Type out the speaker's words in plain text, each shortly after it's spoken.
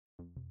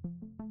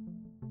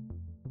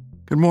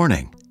Good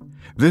morning.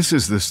 This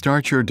is the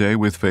Start Your Day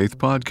with Faith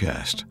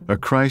podcast, a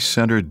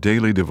Christ-centered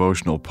daily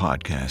devotional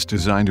podcast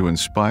designed to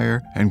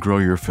inspire and grow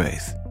your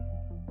faith.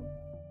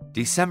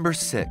 December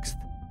 6th,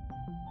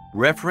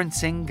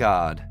 Referencing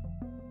God.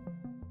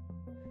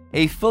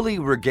 A fully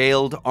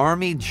regaled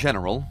Army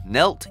general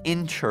knelt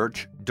in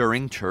church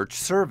during church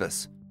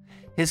service.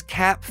 His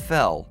cap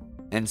fell,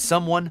 and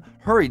someone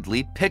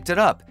hurriedly picked it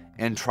up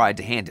and tried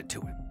to hand it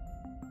to him.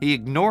 He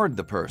ignored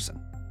the person.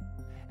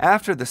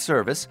 After the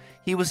service,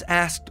 he was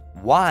asked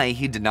why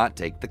he did not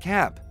take the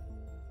cap.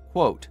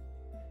 Quote,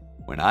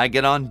 "When I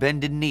get on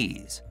bended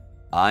knees,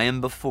 I am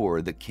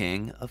before the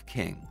King of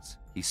Kings,"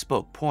 he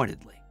spoke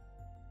pointedly.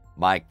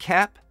 "My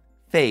cap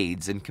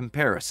fades in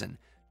comparison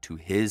to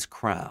his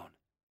crown."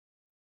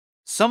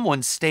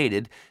 Someone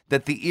stated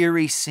that the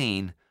eerie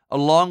scene,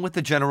 along with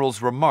the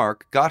general's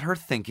remark, got her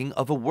thinking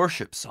of a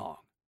worship song.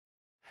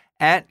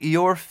 At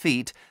your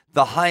feet,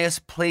 the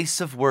highest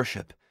place of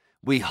worship,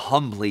 we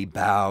humbly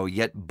bow,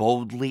 yet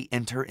boldly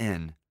enter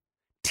in.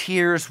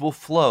 Tears will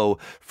flow,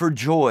 for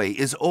joy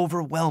is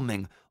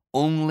overwhelming,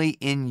 only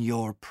in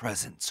your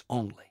presence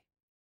only.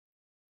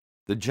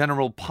 The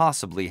general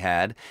possibly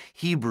had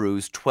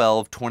Hebrews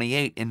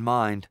 12:28 in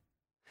mind.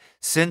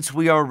 Since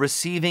we are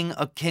receiving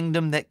a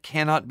kingdom that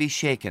cannot be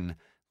shaken,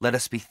 let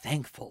us be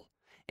thankful,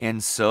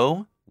 and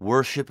so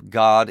worship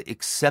God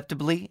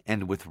acceptably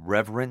and with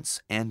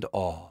reverence and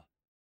awe.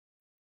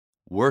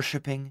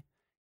 Worshiping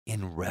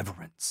in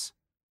reverence.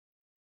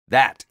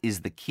 That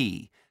is the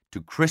key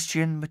to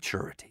Christian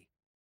maturity.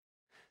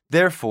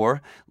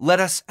 Therefore, let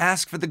us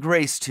ask for the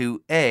grace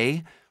to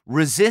A.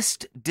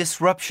 Resist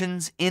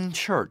disruptions in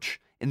church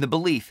in the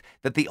belief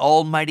that the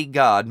Almighty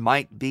God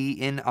might be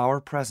in our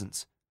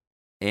presence,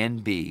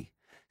 and B.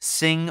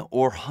 Sing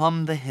or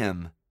hum the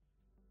hymn,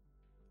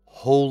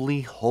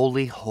 "Holy,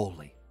 holy,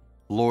 holy,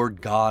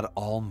 Lord God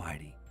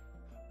Almighty.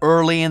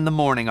 Early in the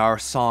morning our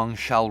song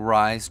shall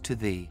rise to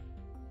Thee.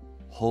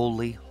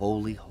 Holy,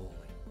 holy, holy,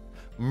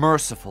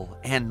 merciful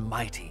and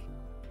mighty,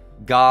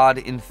 God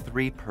in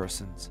three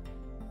persons,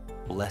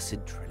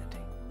 blessed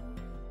Trinity."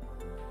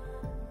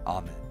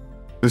 Amen.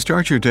 The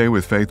Start Your Day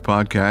with Faith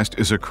podcast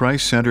is a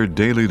Christ-centered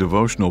daily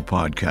devotional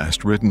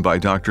podcast written by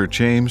Dr.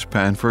 James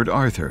Panford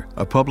Arthur,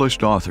 a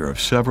published author of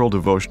several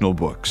devotional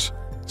books.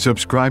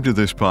 Subscribe to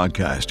this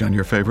podcast on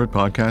your favorite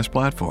podcast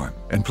platform,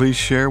 and please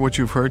share what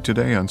you've heard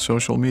today on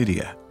social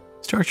media.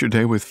 Start your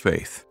day with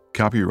faith.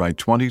 Copyright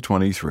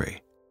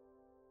 2023.